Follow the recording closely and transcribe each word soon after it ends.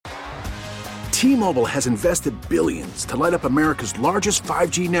T-Mobile has invested billions to light up America's largest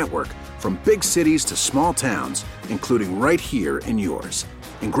 5G network, from big cities to small towns, including right here in yours.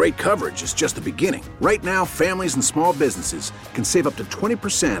 And great coverage is just the beginning. Right now, families and small businesses can save up to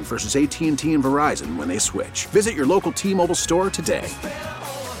 20% versus AT&T and Verizon when they switch. Visit your local T-Mobile store today.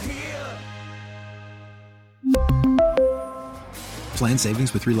 Plan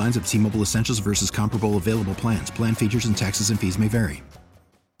savings with 3 lines of T-Mobile Essentials versus comparable available plans. Plan features and taxes and fees may vary.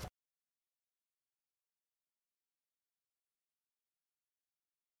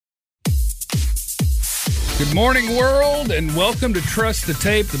 Good morning, world, and welcome to Trust the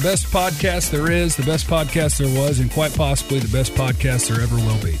Tape, the best podcast there is, the best podcast there was, and quite possibly the best podcast there ever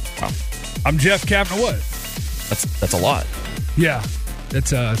will be. Wow. I'm Jeff Kavanaugh. What? That's a lot. Yeah. That's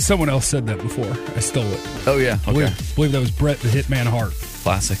someone else said that before. I stole it. Oh, yeah. Okay. I believe that was Brett the Hitman Hart.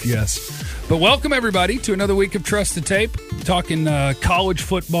 Classic. Yes. But welcome, everybody, to another week of Trust the Tape, talking college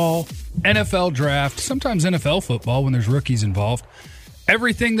football, NFL draft, sometimes NFL football when there's rookies involved.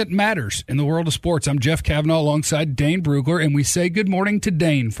 Everything that matters in the world of sports. I'm Jeff Kavanaugh alongside Dane Brugler, and we say good morning to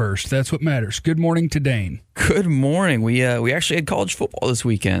Dane first. That's what matters. Good morning to Dane. Good morning. We actually had college football this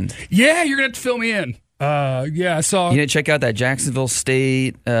weekend. Yeah, you're going to have to fill me in. Yeah, I saw. You didn't check out that Jacksonville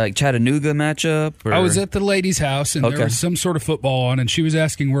State Chattanooga matchup? Or? I was at the lady's house, and there was some sort of football on, and she was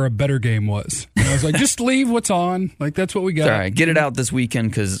asking where a better game was. And I was like, just leave what's on. Like, that's what we got. All right, get it out this weekend,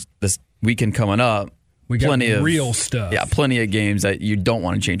 because this weekend coming up, we got plenty of real stuff. Yeah, plenty of games that you don't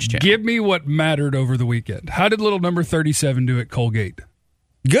want to change the channel. Give me what mattered over the weekend. How did little number 37 do at Colgate?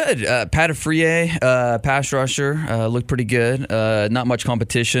 Good. Pat Afriye, pass rusher, looked pretty good. Not much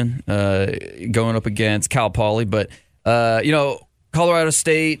competition going up against Cal Poly, but Colorado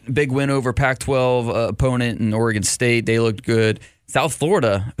State, big win over Pac-12 opponent in Oregon State. They looked good. South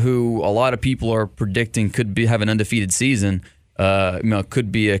Florida, who a lot of people are predicting could have an undefeated season,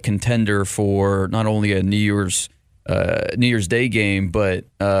 could be a contender for not only a New Year's Day game, but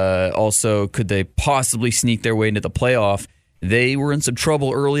also could they possibly sneak their way into the playoff. They were in some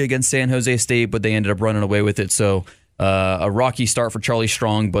trouble early against San Jose State, but they ended up running away with it. So a rocky start for Charlie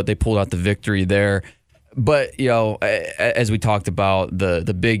Strong, but they pulled out the victory there. But, as we talked about,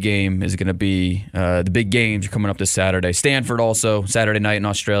 the big game is going to be the big games are coming up this Saturday. Stanford also, Saturday night in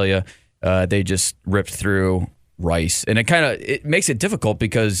Australia. They just ripped through Rice. And it makes it difficult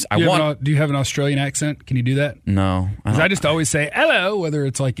because do you have an Australian accent? Can you do that? No. Because I just always say hello, whether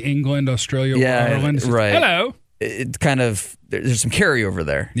it's like England, Australia, or Ireland. Right. Hello. It's kind of, there's some carryover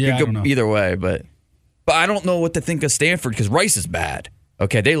there. Yeah, you could go either way, but I don't know what to think of Stanford because Rice is bad.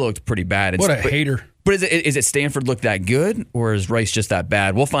 Okay, they looked pretty bad. What a hater. But is it Stanford look that good, or is Rice just that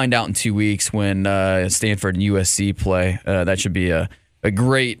bad? We'll find out in 2 weeks when Stanford and USC play. That should be a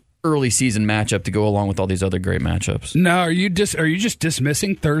great early season matchup to go along with all these other great matchups. Now, are you just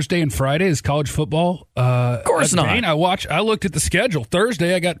dismissing Thursday and Friday as college football? Of course not. Dane, I looked at the schedule.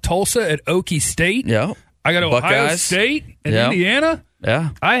 Thursday, I got Tulsa at Okie State. Yeah. I got Ohio State and Indiana.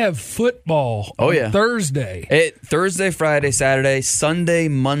 Yeah. I have football on Thursday. Thursday, Friday, Saturday, Sunday,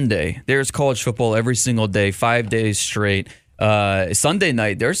 Monday. There's college football every single day, 5 days straight. Sunday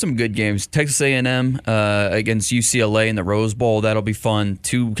night, there's some good games. Texas A&M against UCLA in the Rose Bowl. That'll be fun.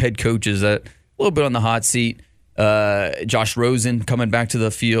 2 head coaches that a little bit on the hot seat. Josh Rosen coming back to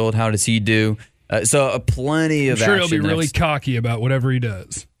the field. How does he do? So plenty of action. I'm sure he'll be really cocky about whatever he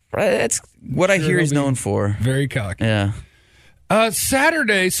does. Right, that's what I hear he's known for. Very cocky. Yeah.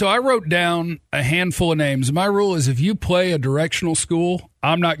 Saturday, so I wrote down a handful of names. My rule is if you play a directional school,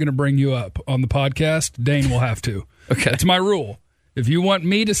 I'm not going to bring you up on the podcast. Dane will have to. Okay. That's my rule. If you want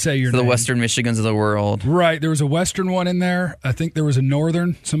me to say your name. The Western Michigans of the world. Right. There was a Western one in there. I think there was a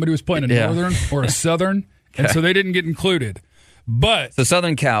Northern. Somebody was playing a Northern or a Southern, and so they didn't get included. But so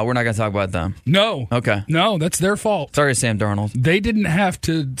Southern Cal, we're not going to talk about them. No. Okay. No, that's their fault. Sorry, Sam Darnold. They didn't have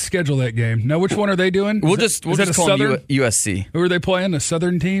to schedule that game. Now, which one are they doing? We'll just call them USC. Who are they playing? A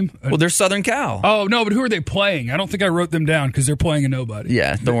Southern team? Well, they're Southern Cal. Oh, no, but who are they playing? I don't think I wrote them down because they're playing a nobody.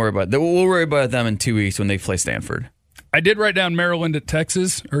 Yeah, don't worry about it. We'll worry about them in 2 weeks when they play Stanford. I did write down Maryland at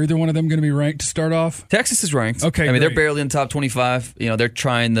Texas. Are either one of them going to be ranked to start off? Texas is ranked. Okay, I mean, they're barely in the top 25. They're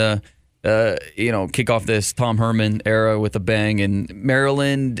trying to kick off this Tom Herman era with a bang. And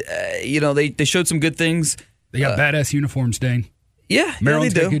Maryland, they showed some good things. They got badass uniforms, Dane. Yeah,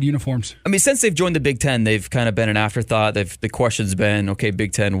 Maryland's they do. got good uniforms. I mean, since they've joined the Big Ten, they've kind of been an afterthought. The question's been, okay,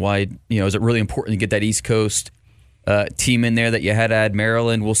 Big Ten, why? Is it really important to get that East Coast team in there that you had to add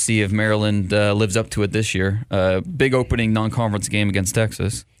Maryland? We'll see if Maryland lives up to it this year. Big opening non-conference game against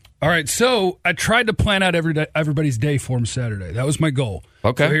Texas. All right, so I tried to plan out everybody's day for them Saturday. That was my goal.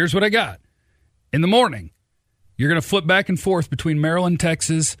 Okay. So here's what I got. In the morning, you're going to flip back and forth between Maryland,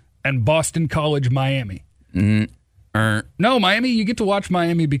 Texas, and Boston College, Miami. No, Miami, you get to watch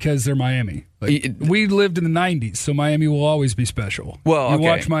Miami because they're Miami. We lived in the 90s, so Miami will always be special. Well, you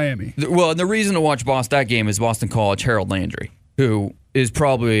watch Miami. Well, and the reason to watch that game is Boston College, Harold Landry, who is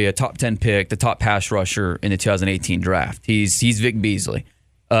probably a top 10 pick, the top pass rusher in the 2018 draft. He's Vic Beasley.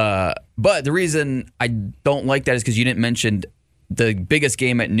 But the reason I don't like that is because you didn't mention the biggest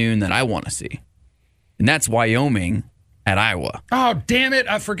game at noon that I want to see, and that's Wyoming at Iowa. Oh, damn it.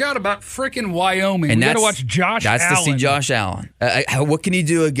 I forgot about freaking Wyoming. And we got to watch Josh Allen. That's to see Josh Allen. What can he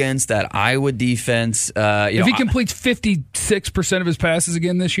do against that Iowa defense? If he completes 56% of his passes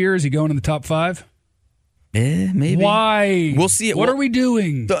again this year, is he going in the top 5? Maybe. Why? We'll see it. What are we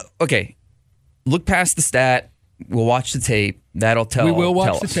doing? Okay. Look past the stat. We'll watch the tape. That'll tell us. We will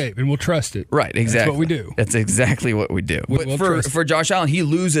watch the tape, and we'll trust it. Right, exactly. That's what we do. That's exactly what we do. But for Josh Allen, he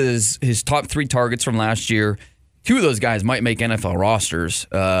loses his top 3 targets from last year. 2 of those guys might make NFL rosters.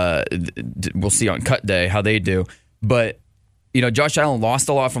 We'll see on cut day how they do. But, Josh Allen lost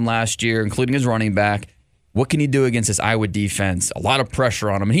a lot from last year, including his running back. What can he do against this Iowa defense? A lot of pressure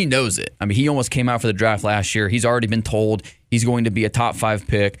on him, and he knows it. I mean, he almost came out for the draft last year. He's already been told he's going to be a top 5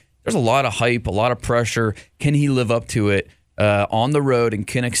 pick. There's a lot of hype, a lot of pressure. Can he live up to it on the road in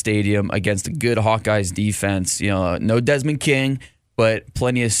Kinnick Stadium against a good Hawkeyes defense? No Desmond King, but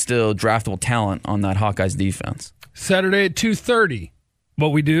plenty of still draftable talent on that Hawkeyes defense. Saturday at 2:30,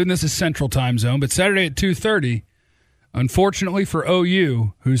 what we do, and this is Central Time Zone, but Saturday at 2:30, unfortunately for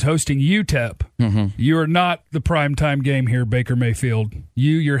OU, who's hosting UTEP, you are not the primetime game here, Baker Mayfield.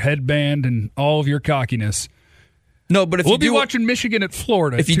 Your headband, and all of your cockiness. No, but if we'll be watching Michigan at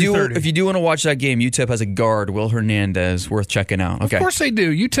Florida. If you do want to watch that game, UTEP has a guard, Will Hernandez, worth checking out. Okay. Of course they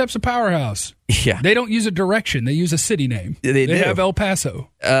do. UTEP's a powerhouse. Yeah, they don't use a direction; they use a city name. They do. Have El Paso.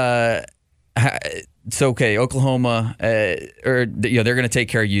 It's okay. Oklahoma, they're going to take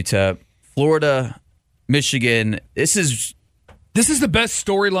care of UTEP. Florida, Michigan. This is the best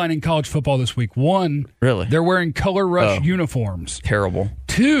storyline in college football this week. 1, really, they're wearing color rush uniforms. Terrible.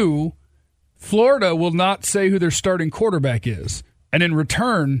 2, Florida will not say who their starting quarterback is. And in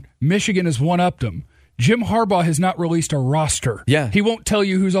return, Michigan has one-upped them. Jim Harbaugh has not released a roster. Yeah. He won't tell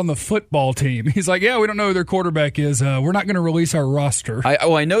you who's on the football team. He's like, we don't know who their quarterback is. We're not going to release our roster.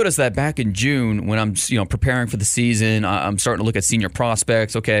 I noticed that back in June when I'm preparing for the season. I'm starting to look at senior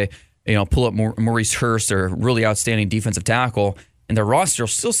prospects. Okay, pull up Maurice Hurst, their really outstanding defensive tackle. And the roster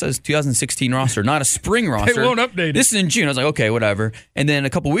still says 2016 roster, not a spring roster. They won't update it. This is in June. I was like, okay, whatever. And then a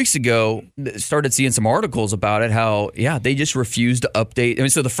couple weeks ago, started seeing some articles about it, how, they just refused to update. I mean,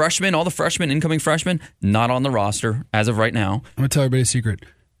 so all the incoming freshmen, not on the roster as of right now. I'm going to tell everybody a secret.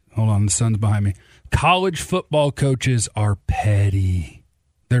 Hold on, the sun's behind me. College football coaches are petty.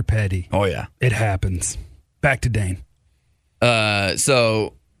 They're petty. Oh, yeah. It happens. Back to Dane.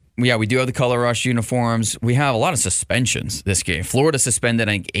 We do have the color rush uniforms. We have a lot of suspensions this game. Florida suspended,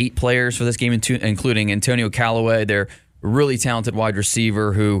 I think, 8 players for this game, including Antonio Callaway, their really talented wide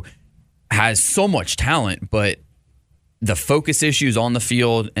receiver who has so much talent, but the focus issues on the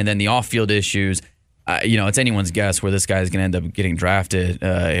field and then the off-field issues, it's anyone's guess where this guy is going to end up getting drafted,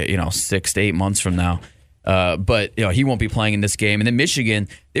 6 to 8 months from now. But he won't be playing in this game. And then Michigan,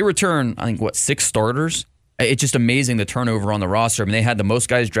 they return, I think, 6 starters? It's just amazing the turnover on the roster. I mean, they had the most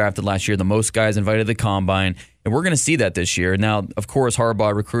guys drafted last year, the most guys invited to the combine, and we're going to see that this year. Now, of course,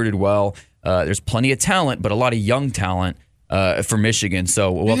 Harbaugh recruited well. There's plenty of talent, but a lot of young talent for Michigan.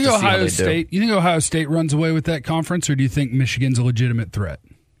 So we'll have to see how they do. You think Ohio State runs away with that conference, or do you think Michigan's a legitimate threat?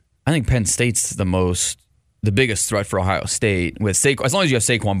 I think Penn State's the biggest threat for Ohio State. With as long as you have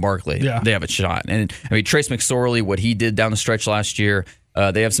Saquon Barkley, they have a shot. And I mean, Trace McSorley, what he did down the stretch last year.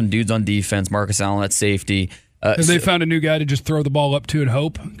 They have some dudes on defense. Marcus Allen at safety. Have they found a new guy to just throw the ball up to and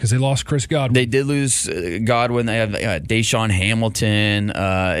hope? Because they lost Chris Godwin. They did lose Godwin. They have Deshaun Hamilton.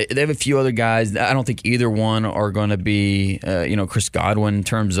 They have a few other guys. I don't think either one are going to be Chris Godwin in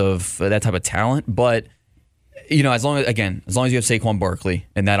terms of that type of talent. But as long as you have Saquon Barkley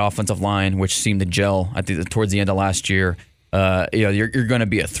and that offensive line, which seemed to gel towards the end of last year. You're going to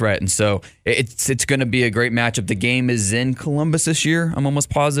be a threat, and so it's going to be a great matchup. The game is in Columbus this year. I'm almost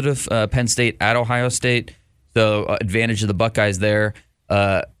positive. Penn State at Ohio State, so advantage of the Buckeyes there.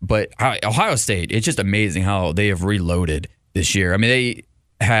 But Ohio State, it's just amazing how they have reloaded this year. I mean, they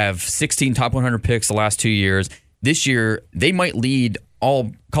have 16 top 100 picks the last 2 years. This year, they might lead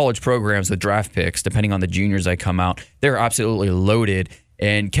all college programs with draft picks, depending on the juniors that come out. They're absolutely loaded.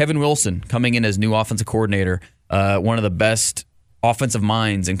 And Kevin Wilson coming in as new offensive coordinator. One of the best offensive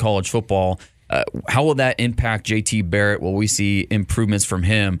minds in college football. How will that impact JT Barrett? Will we see improvements from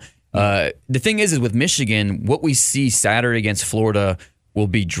him? The thing is with Michigan, what we see Saturday against Florida will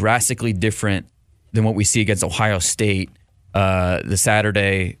be drastically different than what we see against Ohio State the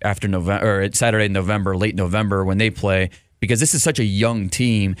Saturday after November, or Saturday in November, late November when they play, because this is such a young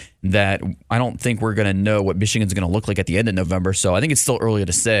team that I don't think we're going to know what Michigan's going to look like at the end of November. So I think it's still early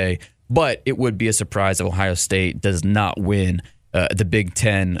to say, but it would be a surprise if Ohio State does not win the Big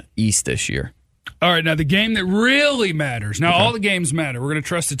Ten East this year. All right, now the game that really matters. Now, all the games matter. We're going to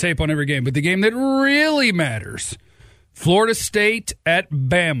trust the tape on every game. But the game that really matters, Florida State at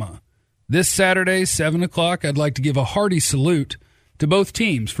Bama. This Saturday, 7 o'clock, I'd like to give a hearty salute to both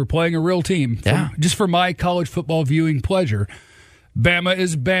teams for playing a real team, just for my college football viewing pleasure. Bama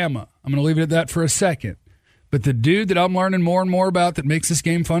is Bama. I'm going to leave it at that for a second. But the dude that I'm learning more and more about that makes this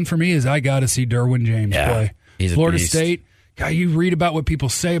game fun for me is I got to see Derwin James play. He's Florida a beast. State. God, you read about what people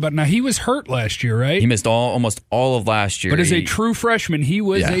say about. Now, he was hurt last year, right? He missed almost all of last year. But as a true freshman, he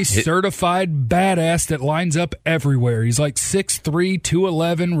was a certified badass that lines up everywhere. He's like 6'3",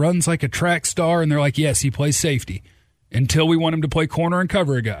 211, runs like a track star, and they're like, yes, he plays safety until we want him to play corner and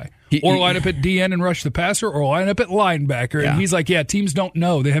cover a guy. Or line up at DN and rush the passer, or line up at linebacker. And he's like, teams don't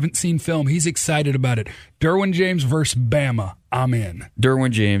know. They haven't seen film. He's excited about it. Derwin James versus Bama. I'm in.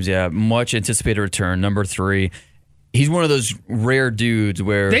 Derwin James, much anticipated return, number 3. He's one of those rare dudes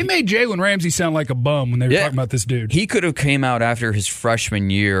where they made Jalen Ramsey sound like a bum when they were talking about this dude. He could have came out after his freshman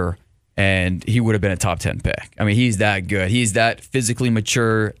year and he would have been a top 10 pick. I mean, he's that good. He's that physically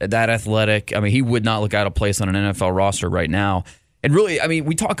mature, that athletic. I mean, he would not look out of place on an NFL roster right now. And really, I mean,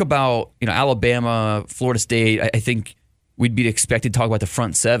 we talk about, Alabama, Florida State. I think we'd be expected to talk about the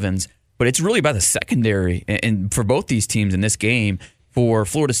front sevens, but it's really about the secondary. And for both these teams in this game, for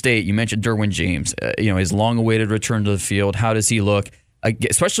Florida State, you mentioned Derwin James, his long-awaited return to the field. How does he look,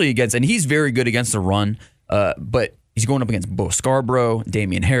 especially against, and he's very good against the run, but he's going up against Bo Scarborough,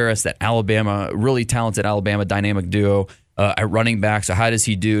 Damian Harris, that really talented Alabama dynamic duo at running back. So how does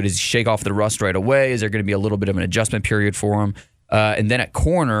he do? Does he shake off the rust right away? Is there going to be a little bit of an adjustment period for him? And then at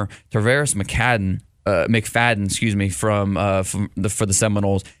corner, Tavares McFadden, for the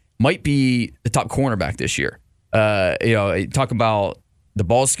Seminoles, might be the top cornerback this year. Talk about the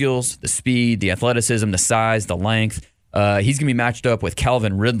ball skills, the speed, the athleticism, the size, the length. He's going to be matched up with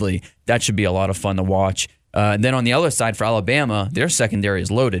Calvin Ridley. That should be a lot of fun to watch. And then on the other side for Alabama, their secondary is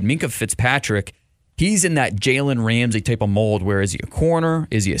loaded. Minkah Fitzpatrick, he's in that Jalen Ramsey type of mold. Where is he a corner?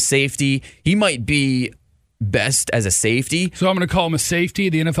 Is he a safety? He might be best as a safety. So I'm going to call him a safety.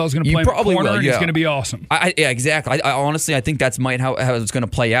 The NFL is going to play him a corner, and he's going to be awesome. Exactly. I honestly, I think that's how it's going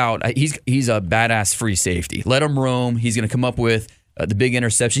to play out. He's a badass free safety. Let him roam. He's going to come up with the big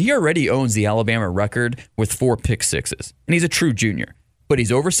interception. He already owns the Alabama record with 4 pick sixes, and he's a true junior. But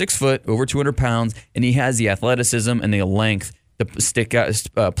he's over 6 foot, over 200 pounds, and he has the athleticism and the length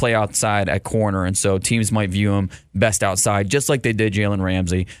to play outside at corner, and so teams might view him best outside, just like they did Jalen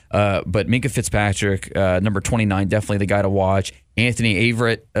Ramsey. But Minkah Fitzpatrick, number 29, definitely the guy to watch. Anthony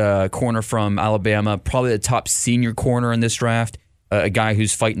Averett, corner from Alabama, probably the top senior corner in this draft, a guy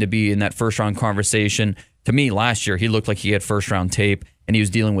who's fighting to be in that first-round conversation. To me, last year, he looked like he had first-round tape, and he was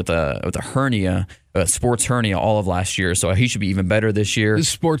dealing with a hernia, a sports hernia all of last year, so he should be even better this year. Is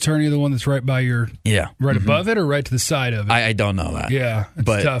sports hernia the one that's right by your right above it or right to the side of it? I don't know that. Yeah,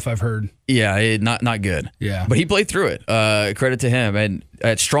 it's tough, I've heard. Yeah, not good. Yeah. But he played through it. Credit to him. And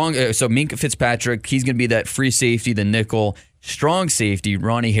at strong, so Minkah Fitzpatrick, he's going to be that free safety, the nickel. Strong safety,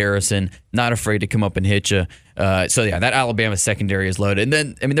 Ronnie Harrison, not afraid to come up and hit you. That Alabama secondary is loaded.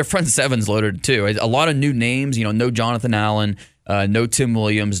 And then, their front seven's loaded too. A lot of new names, no Jonathan Allen, no Tim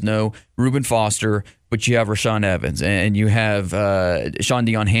Williams, no Reuben Foster, but you have Rashaan Evans, and you have Sean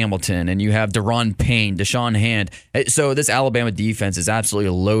Dion Hamilton, and you have Deron Payne, Deshaun Hand. So this Alabama defense is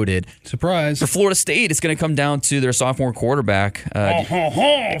absolutely loaded. Surprise. For Florida State, it's going to come down to their sophomore quarterback,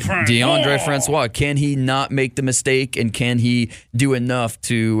 DeAndre Francois. Can he not make the mistake, and can he do enough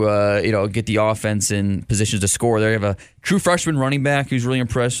to get the offense in positions to score? They have a true freshman running back who's really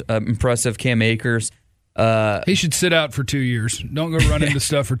impressive, Cam Akers. He should sit out for 2 years. Don't go run into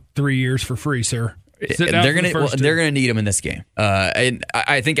stuff for 3 years for free, sir. They're gonna need him in this game, and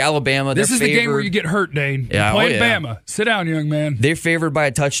I think Alabama. This is the game where you get hurt, Dane. Yeah, play Bama. Sit down, young man. They're favored by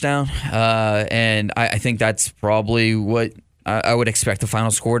a touchdown, and I think that's probably what I would expect the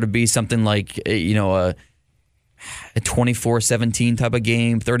final score to be. Something like a 24-17 type of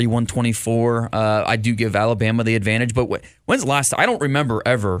game, 31-24. I do give Alabama the advantage, but when's the last time? I don't remember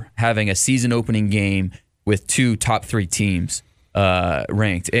ever having a season opening game with 2 top 3 teams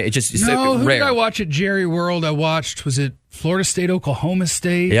ranked. Who did I watch at Jerry World? Was it Florida State, Oklahoma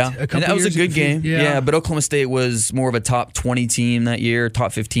State? Yeah, and that was a good game. Yeah, but Oklahoma State was more of a top 20 team that year,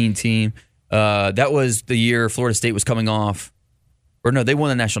 top 15 team. That was the year Florida State was coming off Or no, they won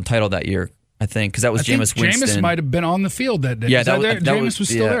the national title that year, I think, because that was Jameis Winston. Jameis might have been on the field that day. Yeah, Jameis was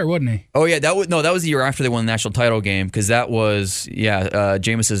still there, wasn't he? Oh yeah, that was the year after they won the national title game, because that was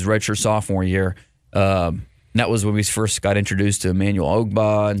Jameis's redshirt sophomore year. That was when we first got introduced to Emmanuel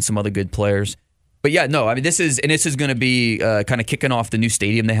Ogbah and some other good players. But yeah, no, I mean this is going to be kind of kicking off the new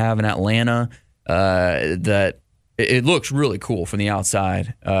stadium they have in Atlanta. That it looks really cool from the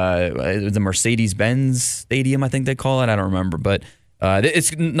outside. The Mercedes-Benz Stadium, I think they call it. I don't remember, but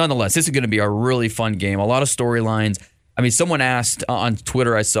it's nonetheless, this is going to be a really fun game. A lot of storylines. I mean, someone asked on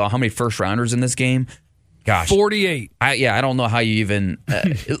Twitter, I saw, how many first-rounders in this game? Gosh. 48. I don't know how you even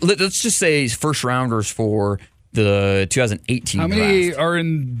let's just say first-rounders for the 2018 How many draft. are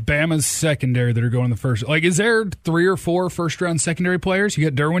in Bama's secondary that are going the first? Like, is there 3 or 4 first-round secondary players? You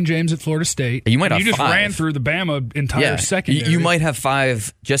got Derwin James at Florida State. You might have 5. You just ran through the Bama entire secondary. You might have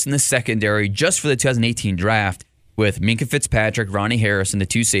 5 just in the secondary, just for the 2018 draft, with Minkah Fitzpatrick, Ronnie Harrison, the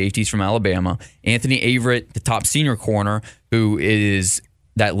 2 safeties from Alabama, Anthony Averett, the top senior corner, who is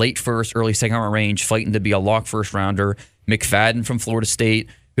that late first, early second round range, fighting to be a lock first rounder, McFadden from Florida State,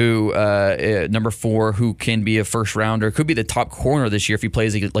 who number 4, who can be a first rounder, could be the top corner this year if he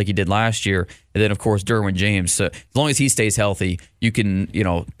plays like he did last year, and then of course Derwin James. So as long as he stays healthy, you can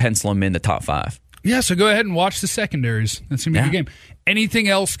pencil him in the top 5. Yeah, so go ahead and watch the secondaries. That's going to be a good game. Anything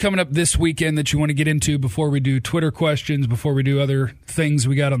else coming up this weekend that you want to get into before we do Twitter questions, before we do other things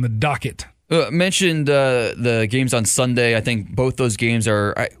we got on the docket? Mentioned the games on Sunday. I think both those games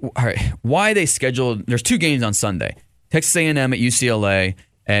are why they scheduled. There's 2 games on Sunday: Texas A&M at UCLA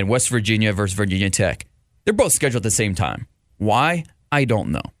and West Virginia versus Virginia Tech. They're both scheduled at the same time. Why? I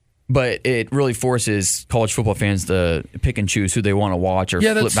don't know. But it really forces college football fans to pick and choose who they want to watch or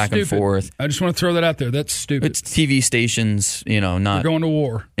flip back and forth. I just want to throw that out there. That's stupid. It's TV stations, not. They're going to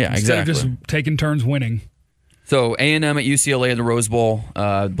war. Yeah, instead exactly. of just taking turns winning. So A&M at UCLA in the Rose Bowl.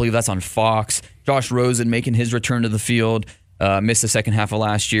 I believe that's on Fox. Josh Rosen making his return to the field. Missed the second half of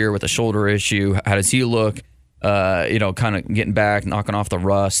last year with a shoulder issue. How does he look? Kind of getting back, knocking off the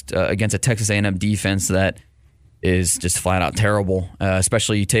rust against a Texas A&M defense that is just flat out terrible.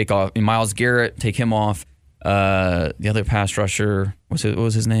 Especially you take off Myles Garrett, take him off. The other pass rusher, what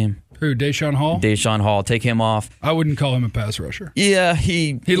was his name? Who? Deshaun Hall? Deshaun Hall, take him off. I wouldn't call him a pass rusher. Yeah,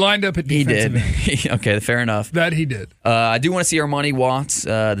 he lined up at defensive end. He did. Okay, fair enough. That he did. I do want to see Armani Watts,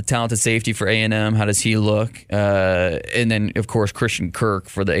 the talented safety for A&M. How does he look? And then, of course, Christian Kirk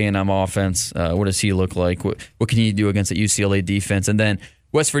for the A&M offense. What does he look like? What can he do against the UCLA defense? And then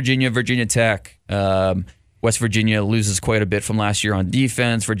West Virginia, Virginia Tech. West Virginia loses quite a bit from last year on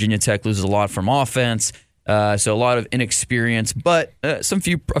defense. Virginia Tech loses a lot from offense. So a lot of inexperience, but a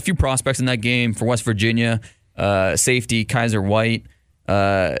few prospects in that game for West Virginia. Safety Kaiser White,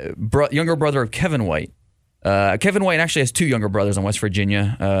 younger brother of Kevin White. Kevin White actually has 2 younger brothers on West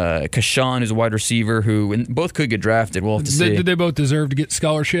Virginia. Kashawn, who's a wide receiver, who both could get drafted. We'll have to see. Did they both deserve to get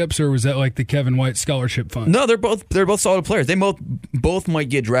scholarships, or was that like the Kevin White scholarship fund? No, they're both solid players. They both might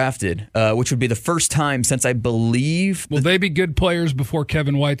get drafted, which would be the first time since I believe. Will they be good players before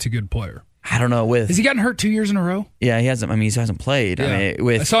Kevin White's a good player? I don't know. Has he gotten hurt 2 years in a row? Yeah, he hasn't. I mean, he hasn't played. Yeah.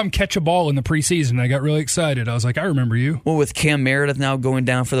 I I saw him catch a ball in the preseason. I got really excited. I was like, I remember you. Well, with Cam Meredith now going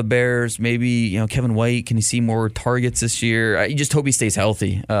down for the Bears, maybe Kevin White, can he see more targets this year? You just hope he stays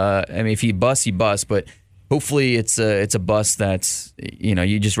healthy. I mean, if he busts, he busts. But hopefully, it's a bust that's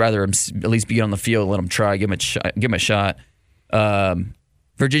you just rather him at least be on the field, let him try, give him a shot.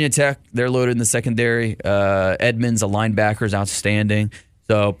 Virginia Tech, they're loaded in the secondary. Edmonds, a linebacker, is outstanding.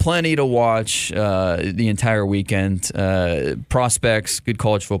 So plenty to watch the entire weekend. Prospects, good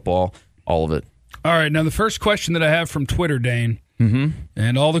college football, all of it. All right, now the first question that I have from Twitter, Dane,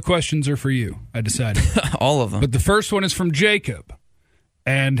 and all the questions are for you, I decided. All of them. But the first one is from Jacob,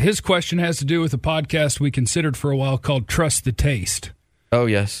 and his question has to do with a podcast we considered for a while called Trust the Taste. Oh,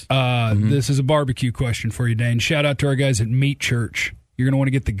 yes. This is a barbecue question for you, Dane. Shout out to our guys at Meat Church. You're going to want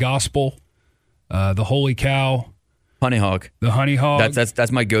to get the gospel, the holy cow, Honey hog. The honey hog.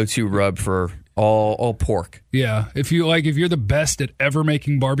 That's my go-to rub for all pork. Yeah. If you're the best at ever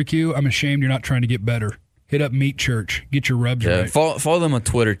making barbecue, I'm ashamed you're not trying to get better. Hit up Meat Church. Get your rubs right. Follow them on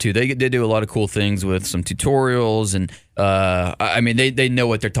Twitter too. They do a lot of cool things with some tutorials, and they know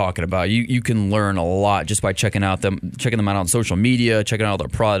what they're talking about. You can learn a lot just by checking them out on social media, checking out their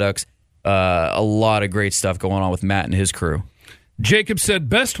products. A lot of great stuff going on with Matt and his crew. Jacob said,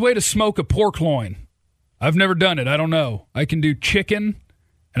 best way to smoke a pork loin. I've never done it. I don't know. I can do chicken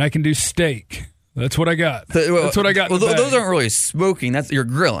and I can do steak. That's what I got. That's what I got. Well, those aren't really smoking. You're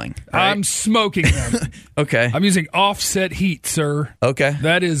grilling. Right? I'm smoking them. Okay. I'm using offset heat, sir. Okay.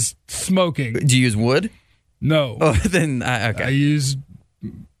 That is smoking. Do you use wood? No. Oh, then okay. I use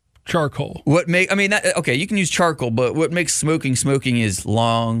charcoal. Okay, you can use charcoal, but what makes smoking is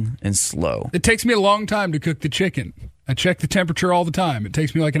long and slow. It takes me a long time to cook the chicken. I check the temperature all the time. It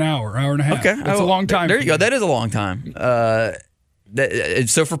takes me like an hour and a half. Okay. It's a long time. There you go. That is a long time.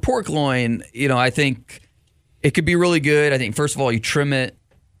 So for pork loin, I think it could be really good. I think, first of all, you trim it,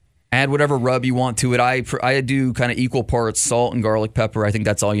 add whatever rub you want to it. I do kind of equal parts salt and garlic pepper. I think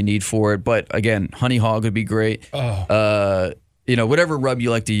that's all you need for it. But again, honey hog would be great. Oh. Whatever rub you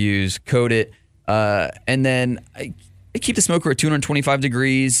like to use, coat it. And then I keep the smoker at 225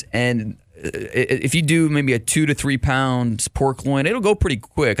 degrees. And if you do maybe a 2 to 3 pounds pork loin, it'll go pretty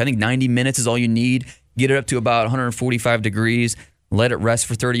quick. I think 90 minutes is all you need. Get it up to about 145 degrees. Let it rest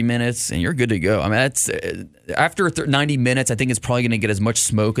for 30 minutes, and you're good to go. I mean, that's after 90 minutes, I think it's probably going to get as much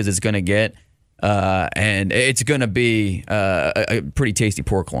smoke as it's going to get, and it's going to be a pretty tasty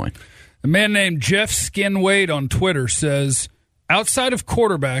pork loin. A man named Jeff Skinwade on Twitter says, outside of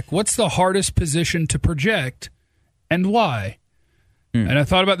quarterback, what's the hardest position to project, and why? And I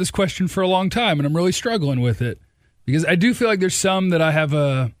thought about this question for a long time, and I'm really struggling with it, because I do feel like there's some that I have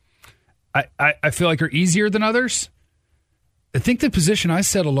I feel like are easier than others. I think the position I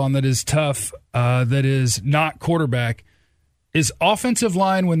settled on that is tough, that is not quarterback, is offensive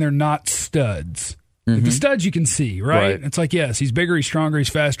line when they're not studs. Mm-hmm. Like the studs you can see, right? It's like, yes, he's bigger, he's stronger, he's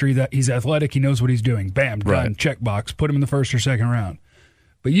faster, he's athletic, he knows what he's doing. Bam, done, check box, put him in the first or second round.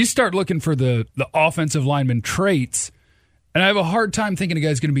 But you start looking for the offensive lineman traits, and I have a hard time thinking a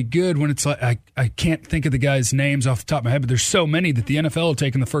guy's going to be good when it's like I can't think of the guys' names off the top of my head, but there's so many that the NFL will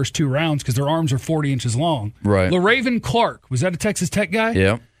take in the first 2 rounds because their arms are 40 inches long. Right. LaRaven Clark, was that a Texas Tech guy?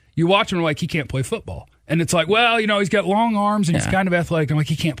 Yeah. You watch him and like, he can't play football. And it's like, well, he's got long arms and he's kind of athletic. I'm like,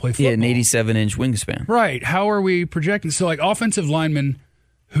 he can't play football. Yeah, an 87-inch wingspan. Right. How are we projecting? So like offensive linemen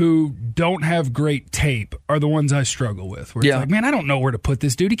who don't have great tape are the ones I struggle with. Where it's like, man, I don't know where to put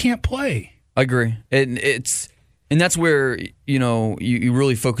this dude. He can't play. I agree. And that's where, you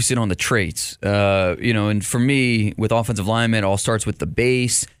really focus in on the traits. And for me, with offensive linemen, it all starts with the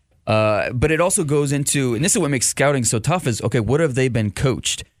base. But it also goes into, and this is what makes scouting so tough, is, okay, what have they been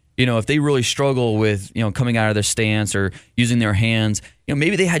coached? If they really struggle with, coming out of their stance or using their hands,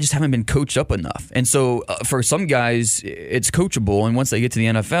 maybe they just haven't been coached up enough. And so for some guys, it's coachable. And once they get to the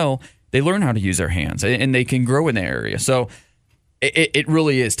NFL, they learn how to use their hands and they can grow in the area. So it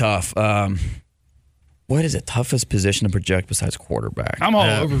really is tough. What is the toughest position to project besides quarterback? I'm all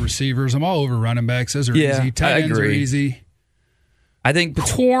over receivers. I'm all over running backs. Those are easy. Tight ends are easy. I think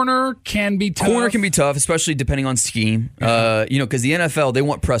corner can be tough. Corner can be tough, especially depending on scheme. Because the NFL, they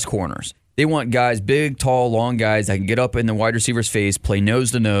want press corners. They want guys, big, tall, long guys that can get up in the wide receiver's face, play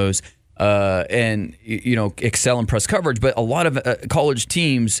nose to nose, and excel in press coverage. But a lot of college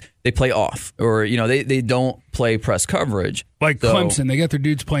teams, they play off, or they don't play press coverage. Like Clemson, they got their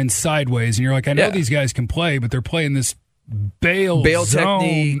dudes playing sideways, and you're like, I know these guys can play, but they're playing this bail zone,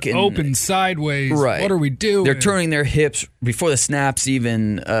 technique, and open sideways. Right. What are we doing? They're turning their hips before the snaps,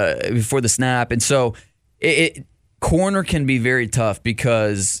 before the snap, and so corner can be very tough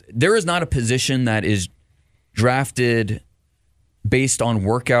because there is not a position that is drafted based on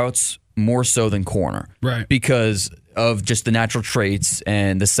workouts more so than corner. Right. Because of just the natural traits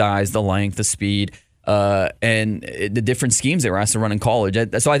and the size, the length, the speed, and the different schemes they were asked to run in college.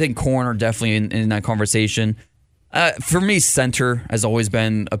 So I think corner definitely in that conversation. For me, center has always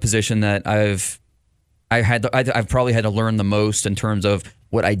been a position that I've probably had to learn the most in terms of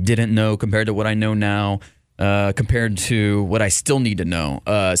what I didn't know compared to what I know now, compared to what I still need to know.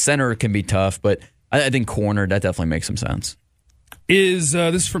 Center can be tough, but I think corner, that definitely makes some sense. This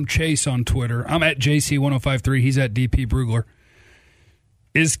is from Chase on Twitter. I'm at JC1053. He's at DP Brugler.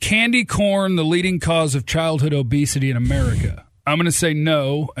 Is candy corn the leading cause of childhood obesity in America? I'm going to say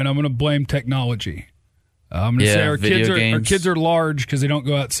no, and I'm going to blame technology. I'm going to say our kids are large because they don't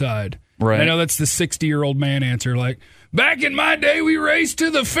go outside. Right. I know that's the 60-year-old man answer. Like, back in my day, we raced to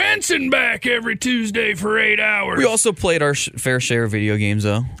the fence and back every Tuesday for 8 hours. We also played our fair share of video games,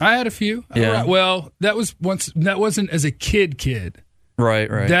 though. I had a few. Yeah. Well, that wasn't as a kid. Right.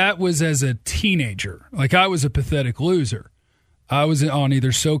 That was as a teenager. Like, I was a pathetic loser. I was on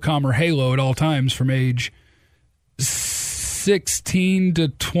either SOCOM or Halo at all times from age 16 to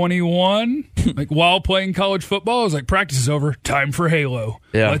 21. Like, while playing college football, I was like, practice is over. Time for Halo.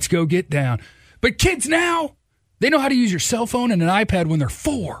 Yeah. Let's go get down. But kids now, they know how to use your cell phone and an iPad when they're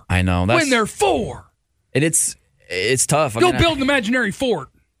 4. I know. When they're 4. And it's tough. Go build an imaginary fort.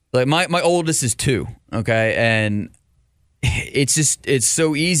 Like, my oldest is 2, okay? And it's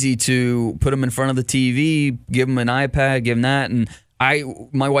so easy to put them in front of the TV, give them an iPad, give them that, and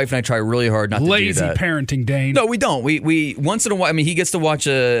My wife and I try really hard not to do that. Lazy parenting, Dane. No, we don't. We once in a while. I mean, he gets to watch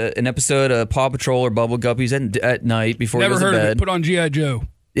an episode of Paw Patrol or Bubble Guppies at night before Never he goes heard to bed. of it. Put on G.I. Joe.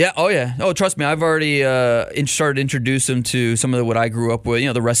 Yeah. Oh, yeah. Oh, trust me. I've already started to introduce him to some of what I grew up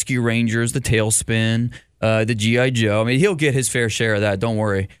with. The Rescue Rangers, the Tailspin, the G.I. Joe. I mean, he'll get his fair share of that. Don't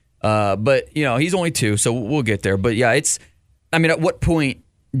worry. But he's only 2, so we'll get there. But yeah, at what point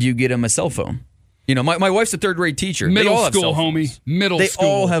do you get him a cell phone? My wife's a 3rd grade teacher. Middle they all school, have cell phones. homie. Middle they school.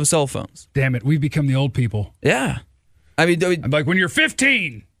 They all have cell phones. Damn it. We've become the old people. Yeah. I mean, I'm like, when you're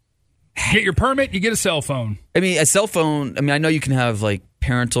 15, get your permit, you get a cell phone. I mean, a cell phone, I know you can have like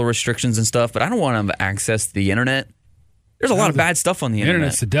parental restrictions and stuff, but I don't want them to access the internet. There's a lot of bad stuff on the internet.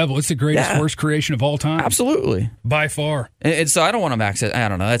 Internet's the devil. It's the greatest, worst creation of all time. Absolutely. By far. And so I don't want them to access. I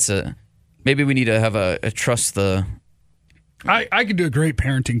don't know. Maybe we need to have a trust the. I could do a great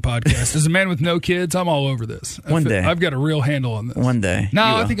parenting podcast. As a man with no kids, I'm all over this. One day. I've got a real handle on this. One day. No,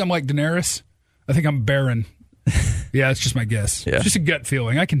 I think I'm like Daenerys. I think I'm barren. Yeah, it's just my guess. Yeah. It's just a gut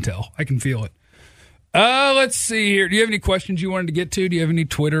feeling. I can tell. I can feel it. Let's see here. Do you have any questions you wanted to get to? Do you have any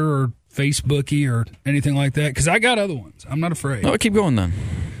Twitter or Facebooky or anything like that? Because I got other ones. I'm not afraid. No, keep going then.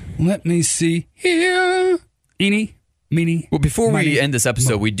 Let me see here. Eeny, meeny. Well, before miny, we end this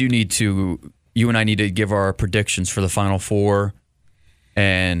episode, mo. we do need to. You and I need to give our predictions for the Final Four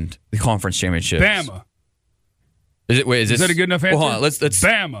and the conference championships. Bama. Is that a good enough answer? Well, hold on. Let's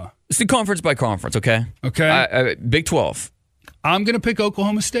Bama. Let's do conference by conference, okay? Okay. Big 12. I'm going to pick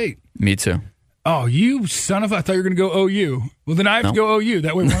Oklahoma State. Me too. Oh, you son of a... I thought you were going to go OU. Well, then I have to go OU.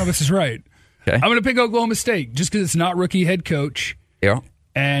 That way one of us is right. Okay. I'm going to pick Oklahoma State just because it's not rookie head coach. Yeah.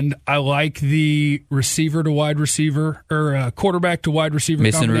 And I like the receiver to wide receiver or quarterback to wide receiver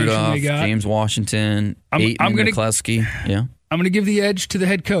Mason combination Rudolph, they got. James Washington, Aiton McCleskey. Yeah. I'm going to give the edge to the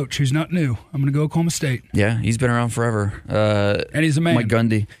head coach who's not new. I'm going to go Oklahoma State. Yeah, he's been around forever. And he's a man. Mike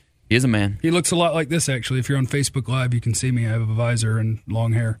Gundy. He is a man. He looks a lot like this, actually. If you're on Facebook Live, you can see me. I have a visor and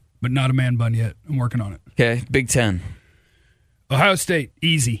long hair, but not a man bun yet. I'm working on it. Okay, Big 10. Ohio State,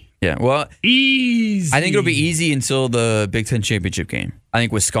 easy. Yeah, well, easy. I think it'll be easy until the Big 10 championship game. I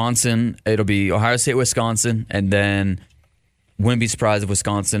think Wisconsin, it'll be Ohio State, Wisconsin, and then wouldn't be surprised if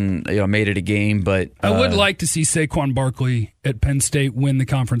Wisconsin made it a game. But I would like to see Saquon Barkley at Penn State win the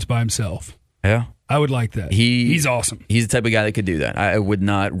conference by himself. Yeah. I would like that. He's awesome. He's the type of guy that could do that. I would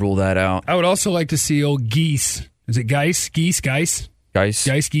not rule that out. I would also like to see old Geese. Is it Geis? Geese? Geis?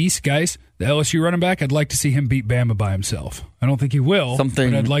 The LSU running back. I'd like to see him beat Bama by himself. I don't think he will. But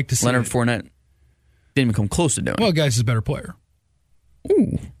I'd like to see Leonard it. Fournette didn't even come close to doing. Well, Geis is a better player.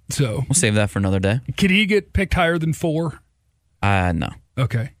 Ooh. So we'll save that for another day. Could he get picked higher than 4? No.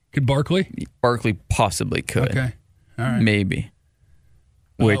 Okay. Could Barkley? Barkley possibly could. Okay. All right. Maybe.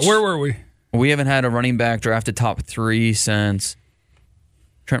 Which where were we? We haven't had a running back drafted top 3 since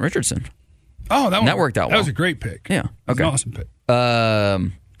Trent Richardson. Oh, that worked out well. That was a great pick. Yeah. Okay. An awesome pick.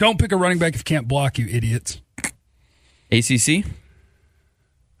 Don't pick a running back if you can't block, you idiots. ACC?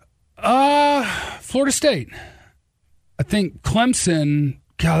 Florida State. I think Clemson,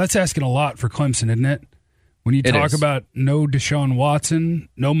 God, that's asking a lot for Clemson, isn't it? When you talk about no Deshaun Watson,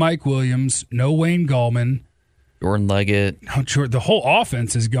 no Mike Williams, no Wayne Gallman. Jordan Leggett. The whole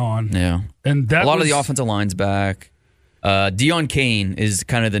offense is gone. Yeah. And that a lot of the offensive line's back. Deion Kane is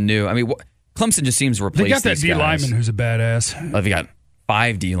kind of the new. I mean, Clemson just seems to replace these guys. They got that D lineman who's a badass. They got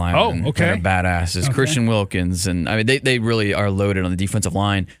 5 D linemen. Oh, okay. That are badasses. Okay. Christian Wilkins. And I mean, they really are loaded on the defensive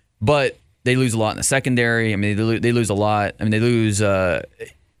line. But they lose a lot in the secondary. I mean, they lose a lot. I mean, they lose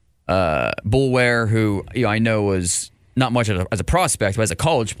Bulware, who I know was not much as a prospect, but as a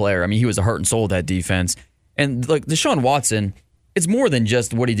college player, I mean, he was the heart and soul of that defense. And like Deshaun Watson, it's more than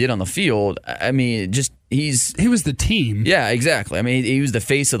just what he did on the field. I mean, he was the team. Yeah, exactly. I mean, he was the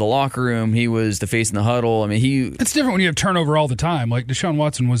face of the locker room. He was the face in the huddle. I mean, it's different when you have turnover all the time. Like Deshaun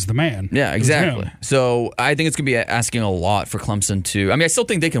Watson was the man. Yeah, exactly. So I think it's going to be asking a lot for Clemson to. I mean, I still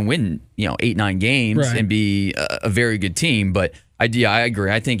think they can win, 8-9 games and be a very good team. But I agree.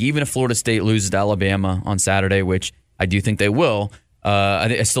 I think even if Florida State loses to Alabama on Saturday, which I do think they will,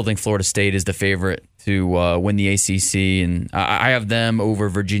 I still think Florida State is the favorite to win the ACC, and I have them over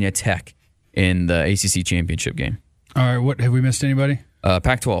Virginia Tech in the ACC championship game. All right, what have we missed? Anybody?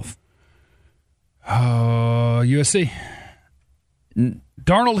 Pac-12. USC.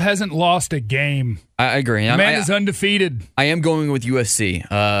 Darnold hasn't lost a game. I agree. The man is undefeated. I am going with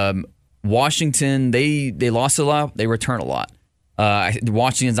USC. Washington, they lost a lot. They return a lot.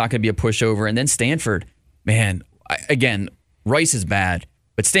 Washington's not going to be a pushover, and then Stanford, man. Again, Rice is bad.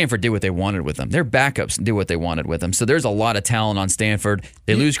 But Stanford did what they wanted with them. Their backups did what they wanted with them. So there's a lot of talent on Stanford.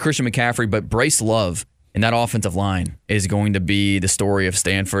 They lose Christian McCaffrey, but Bryce Love and that offensive line is going to be the story of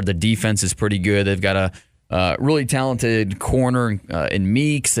Stanford. The defense is pretty good. They've got a really talented corner in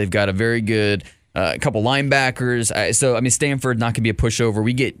Meeks. They've got a very good couple linebackers. So, I mean, Stanford not going to be a pushover.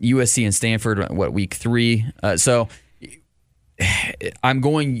 We get USC and Stanford, week 3? So I'm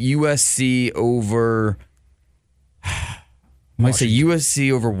going USC over... I might say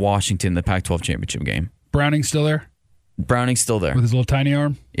USC over Washington in the Pac-12 championship game. Browning still there? Browning's still there. With his little tiny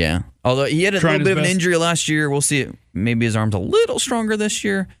arm? Yeah. Although he had a little bit of an injury last year. We'll see. Maybe his arm's a little stronger this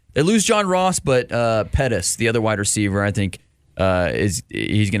year. They lose John Ross, but Pettis, the other wide receiver, I think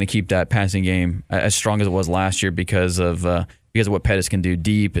he's going to keep that passing game as strong as it was last year because of what Pettis can do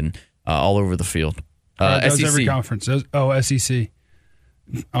deep and all over the field. That was SEC. every conference. SEC.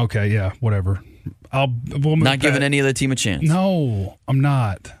 Okay, yeah, whatever. We'll not giving any other team a chance. No, I'm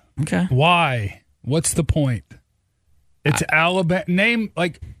not. Okay. Why? What's the point? It's Alabama. Name,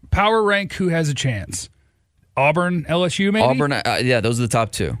 power rank who has a chance. Auburn, LSU, maybe? Auburn, yeah, those are the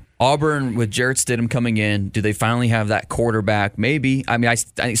top 2. Auburn with Jarrett Stidham coming in. Do they finally have that quarterback? Maybe. I mean, I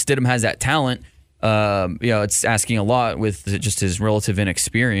think Stidham has that talent. It's asking a lot with just his relative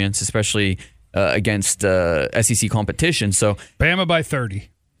inexperience, especially against SEC competition. So Bama by 30.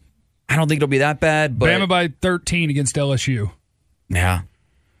 I don't think it'll be that bad. But Bama by 13 against LSU. Yeah.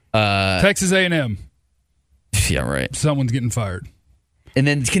 Texas A&M. Yeah, right. Someone's getting fired. And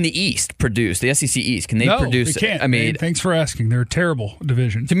then can the East produce? The SEC East, can they produce? They can't. I mean, thanks for asking. They're a terrible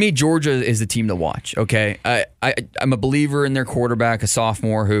division. To me, Georgia is the team to watch, okay? I'm a believer in their quarterback, a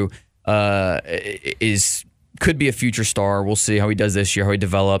sophomore who could be a future star. We'll see how he does this year, how he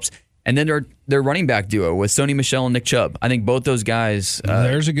develops. And then their running back duo with Sony Michel and Nick Chubb. I think both those guys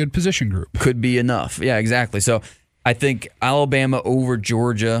there's a good position group. Could be enough. Yeah, exactly. So I think Alabama over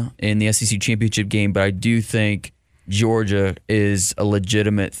Georgia in the SEC championship game, but I do think Georgia is a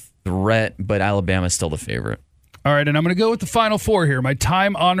legitimate threat, but Alabama is still the favorite. All right, and I'm going to go with the Final Four here, my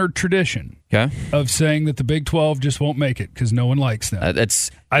time-honored tradition of saying that the Big 12 just won't make it because no one likes them.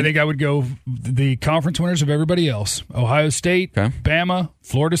 I think I would go the conference winners of everybody else. Ohio State, Bama,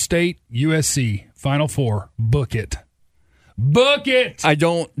 Florida State, USC. Final Four. Book it. Book it! I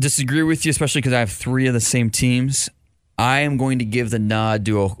don't disagree with you, especially because I have 3 of the same teams. I am going to give the nod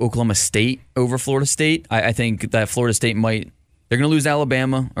to Oklahoma State over Florida State. I think that Florida State they're going to lose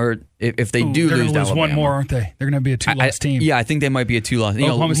Alabama, or if they do they're lose gonna lose Alabama. one more, aren't they? They're going to be a 2-loss team. Yeah, I think they might be a 2-loss.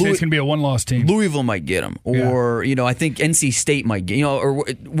 Oklahoma State's going to be a 1-loss team. Louisville might get them, or I think NC State might get, or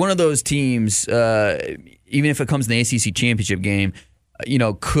one of those teams. Even if it comes in the ACC championship game,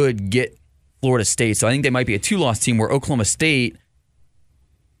 could get Florida State. So I think they might be a 2-loss team where Oklahoma State.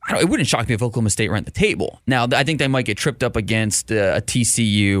 It wouldn't shock me if Oklahoma State ran the table. Now, I think they might get tripped up against a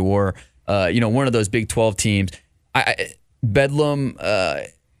TCU or one of those Big 12 teams. Bedlam, I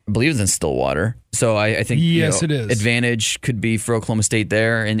believe, is in Stillwater, so I think yes, it is. Advantage could be for Oklahoma State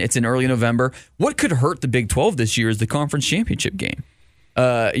there, and it's in early November. What could hurt the Big 12 this year is the conference championship game.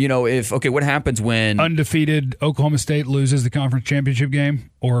 What happens when undefeated Oklahoma State loses the conference championship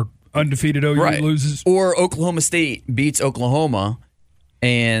game, or undefeated OU loses, or Oklahoma State beats Oklahoma.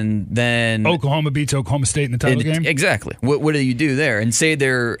 And then Oklahoma beats Oklahoma State in the title game. Exactly. What do you do there? And say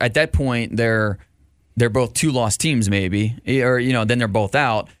they're at that point they're both 2-loss teams maybe, or then they're both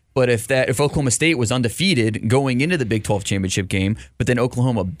out. But if Oklahoma State was undefeated going into the Big 12 championship game, but then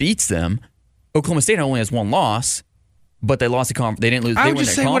Oklahoma beats them, Oklahoma State only has 1 loss, but they lost the conference. They didn't lose. I would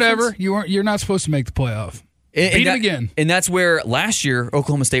just say whatever. You're not supposed to make the playoff. Beat them again. And that's where last year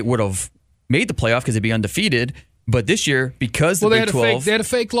Oklahoma State would have made the playoff because they'd be undefeated. But this year, because the Big 12... they had a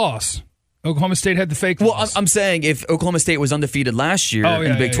fake loss. Oklahoma State had the fake loss. Well, I'm saying if Oklahoma State was undefeated last year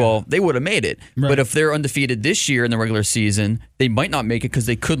in the Big 12, they would have made it. Right. But if they're undefeated this year in the regular season, they might not make it because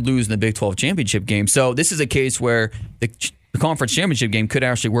they could lose in the Big 12 championship game. So this is a case where the conference championship game could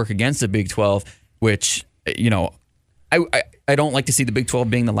actually work against the Big 12, which, I don't like to see the Big 12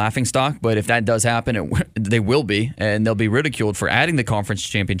 being the laughingstock, but if that does happen, they will be, and they'll be ridiculed for adding the conference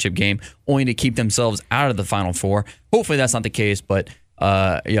championship game only to keep themselves out of the Final Four. Hopefully that's not the case, but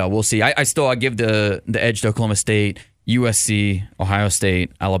we'll see. I give the edge to Oklahoma State, USC, Ohio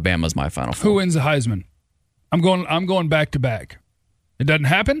State, Alabama's my Final Four. Who wins the Heisman? I'm going back to back. It doesn't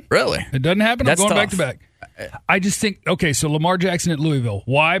happen? Really? It doesn't happen? That's I'm going tough. back to back. I just think, so Lamar Jackson at Louisville.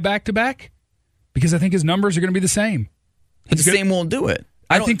 Why back to back? Because I think his numbers are going to be the same. But the same won't do it.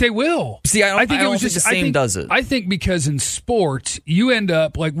 I think they will. See, I don't think the same does it. I think because in sports, you end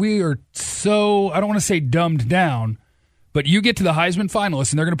up we are so, I don't want to say dumbed down, but you get to the Heisman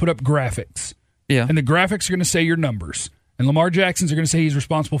finalists and they're going to put up graphics. Yeah. And the graphics are going to say your numbers. And Lamar Jackson's are going to say he's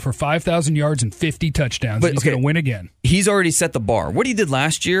responsible for 5,000 yards and 50 touchdowns. But he's going to win again. He's already set the bar. What he did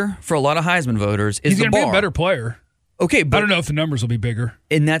last year for a lot of Heisman voters is the bar. He's going to be a better player. Okay, but I don't know if the numbers will be bigger.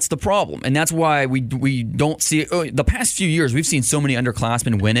 And that's the problem. And that's why we don't see it. The past few years, we've seen so many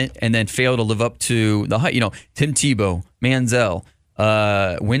underclassmen win it and then fail to live up to the height. Tim Tebow, Manziel,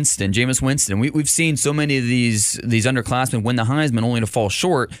 Winston, Jameis Winston. We've seen so many of these underclassmen win the Heisman only to fall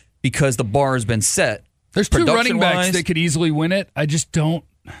short because the bar has been set. There's two running backs that could easily win it. I just don't.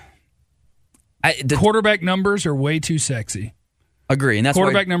 The quarterback numbers are way too sexy. Agree, and that's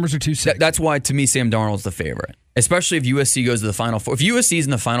quarterback numbers are too sexy. That's why, to me, Sam Darnold's the favorite, especially if USC goes to the Final Four. If USC is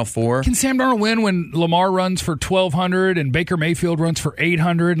in the Final Four, can Sam Darnold win when Lamar runs for 1,200 and Baker Mayfield runs for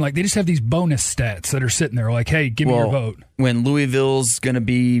 800? And they just have these bonus stats that are sitting there, like, hey, give me your vote. When Louisville's going to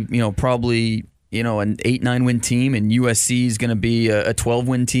be, probably, an 8-9 win team, and USC is going to be a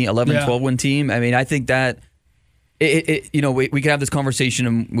 12-win team, 12 win team. I mean, I think that. We could have this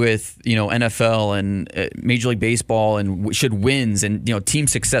conversation with NFL and Major League Baseball and should wins and team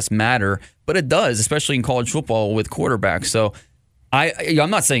success matter, but it does, especially in college football with quarterbacks. So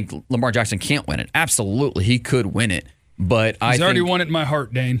I'm not saying Lamar Jackson can't win it. Absolutely, he could win it, but he's already won it in my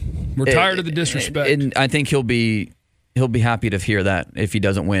heart, Dane. We're tired of the disrespect, and I think he'll be happy to hear that if he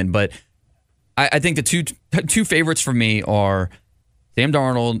doesn't win. But I think the two favorites for me are Sam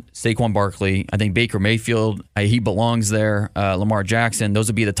Darnold, Saquon Barkley. I think Baker Mayfield, he belongs there. Lamar Jackson, those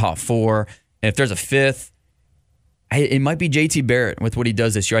would be the top four. And if there's a fifth, it might be JT Barrett with what he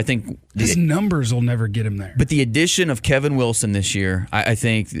does this year. I think his numbers will never get him there. But the addition of Kevin Wilson this year, I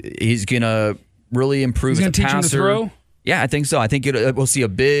think he's going to really improve as a passer. He's going to teach him to throw? Yeah, I think so. I think we'll see a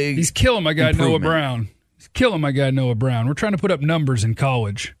big He's killing my guy Noah Brown. We're trying to put up numbers in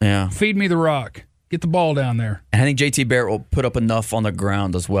college. Yeah. Feed me the rock. Get the ball down there. And I think JT Barrett will put up enough on the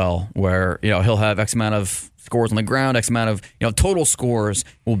ground as well, where he'll have X amount of scores on the ground, X amount of total scores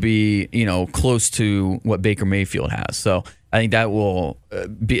will be close to what Baker Mayfield has. So I think that will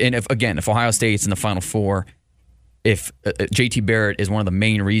be. And if Ohio State's in the Final Four, if JT Barrett is one of the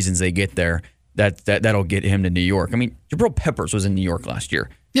main reasons they get there, that'll get him to New York. I mean, Jabril Peppers was in New York last year.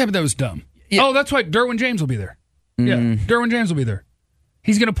 Yeah, but that was dumb. Yeah. Oh, that's why Derwin James will be there. Yeah, Derwin James will be there.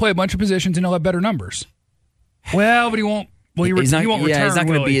 He's going to play a bunch of positions and he'll have better numbers. Well, but he won't. Well, he won't return. Yeah, he's not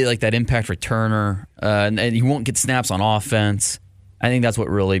going to be like that impact returner, and he won't get snaps on offense. I think that's what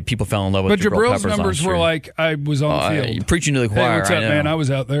really people fell in love with. But Jabril's numbers were like, I was on the field. You're preaching to the choir. Hey, what's up, man? I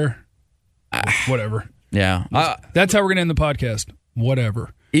was out there. Whatever. Yeah. That's how we're going to end the podcast.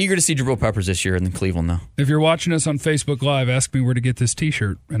 Whatever. Eager to see Jabril Peppers this year in Cleveland, though. If you're watching us on Facebook Live, ask me where to get this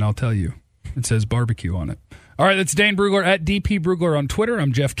T-shirt, and I'll tell you. It says barbecue on it. All right, that's Dane Brugler at DP Brugler on Twitter.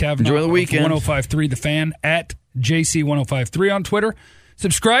 I'm Jeff Kavanaugh. Enjoy the weekend. 105.3 The Fan at JC1053 on Twitter.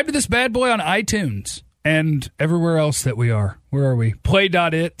 Subscribe to this bad boy on iTunes and everywhere else that we are. Where are we?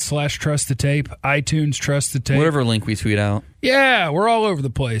 Play.it/Trust the Tape. iTunes Trust the Tape. Whatever link we tweet out. Yeah, we're all over the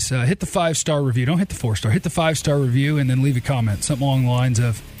place. Hit the 5-star review. Don't hit the 4-star. Hit the 5-star review and then leave a comment. Something along the lines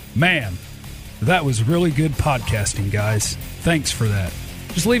of, man, that was really good podcasting, guys. Thanks for that.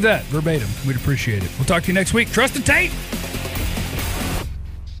 Just leave that verbatim. We'd appreciate it. We'll talk to you next week. Trust the Tape.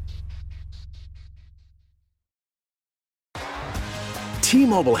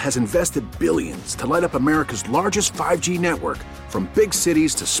 T-Mobile has invested billions to light up America's largest 5G network, from big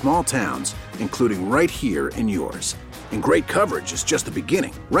cities to small towns, including right here in yours. And great coverage is just the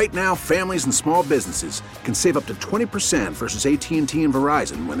beginning. Right now, families and small businesses can save up to 20% versus AT&T and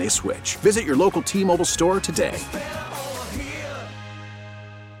Verizon when they switch. Visit your local T-Mobile store today.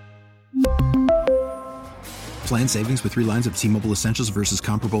 Plan savings with 3 lines of T-Mobile Essentials versus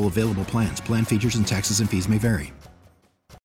comparable available plans. Plan features and taxes and fees may vary.